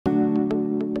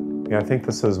Yeah, I think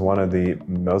this is one of the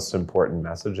most important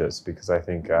messages because I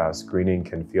think screening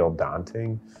can feel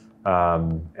daunting.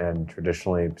 And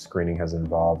traditionally, screening has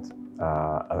involved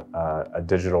a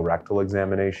digital rectal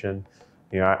examination.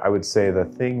 I would say the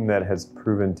thing that has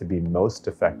proven to be most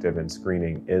effective in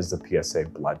screening is the PSA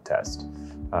blood test.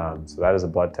 So that is a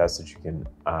blood test that you can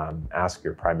ask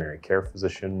your primary care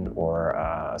physician or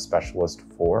a specialist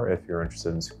for if you're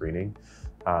interested in screening.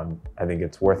 I think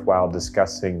it's worthwhile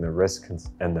discussing the risks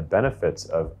and the benefits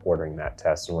of ordering that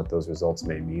test and what those results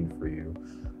may mean for you.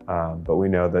 But we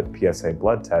know that PSA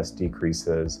blood test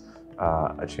decreases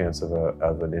a chance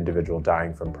of an individual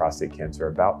dying from prostate cancer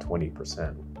about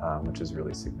 20%, which is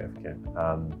really significant.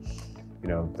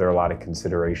 There are a lot of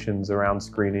considerations around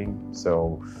screening.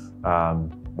 So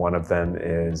one of them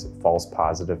is false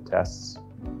positive tests,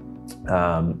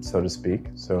 so to speak.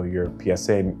 So your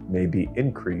PSA may be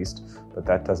increased, but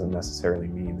that doesn't necessarily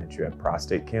mean that you have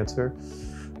prostate cancer.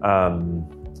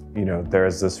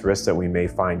 There's this risk that we may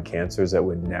find cancers that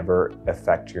would never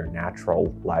affect your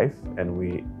natural life, and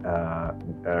we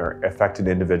are affect an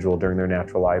individual during their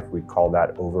natural life. We call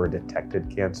that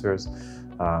over-detected cancers.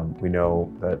 We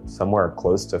know that somewhere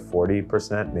close to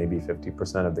 40%, maybe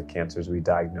 50% of the cancers we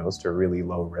diagnosed are really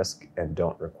low risk and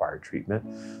don't require treatment.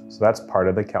 So that's part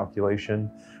of the calculation.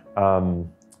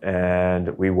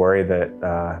 And we worry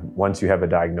that once you have a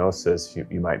diagnosis,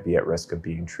 you might be at risk of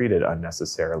being treated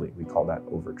unnecessarily. We call that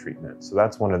overtreatment. So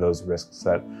that's one of those risks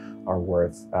that are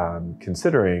worth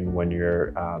considering when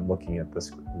you're looking at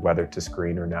this, whether to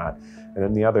screen or not. And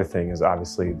then the other thing is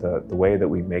obviously the way that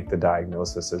we make the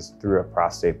diagnosis is through a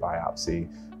prostate biopsy.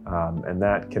 And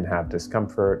that can have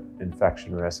discomfort,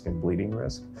 infection risk, and bleeding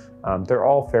risk. They're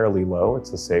all fairly low.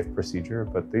 It's a safe procedure,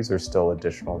 but these are still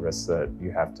additional risks that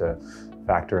you have to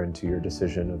factor into your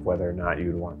decision of whether or not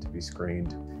you'd want to be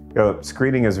screened.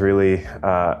 Screening is really,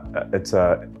 it's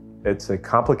a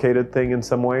complicated thing in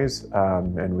some ways,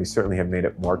 and we certainly have made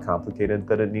it more complicated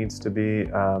than it needs to be,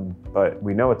 but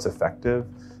we know it's effective,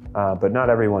 but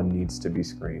not everyone needs to be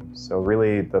screened. So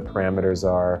really the parameters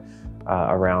are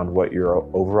around what your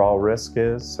overall risk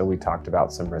is. So we talked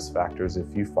about some risk factors.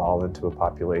 If you fall into a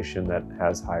population that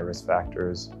has high risk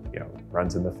factors,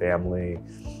 runs in the family,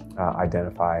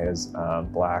 identify as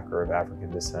Black or of African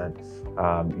descent,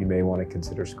 you may want to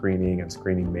consider screening, and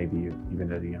screening may be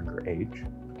even at a younger age,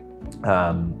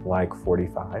 like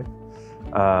 45.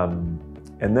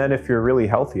 And then if you're really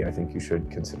healthy, I think you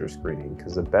should consider screening,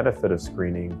 because the benefit of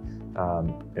screening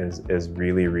is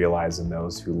really realized in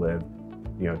those who live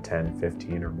 10,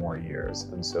 15 or more years.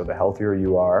 And so the healthier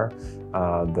you are,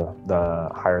 the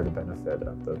higher the benefit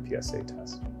of the PSA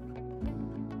test.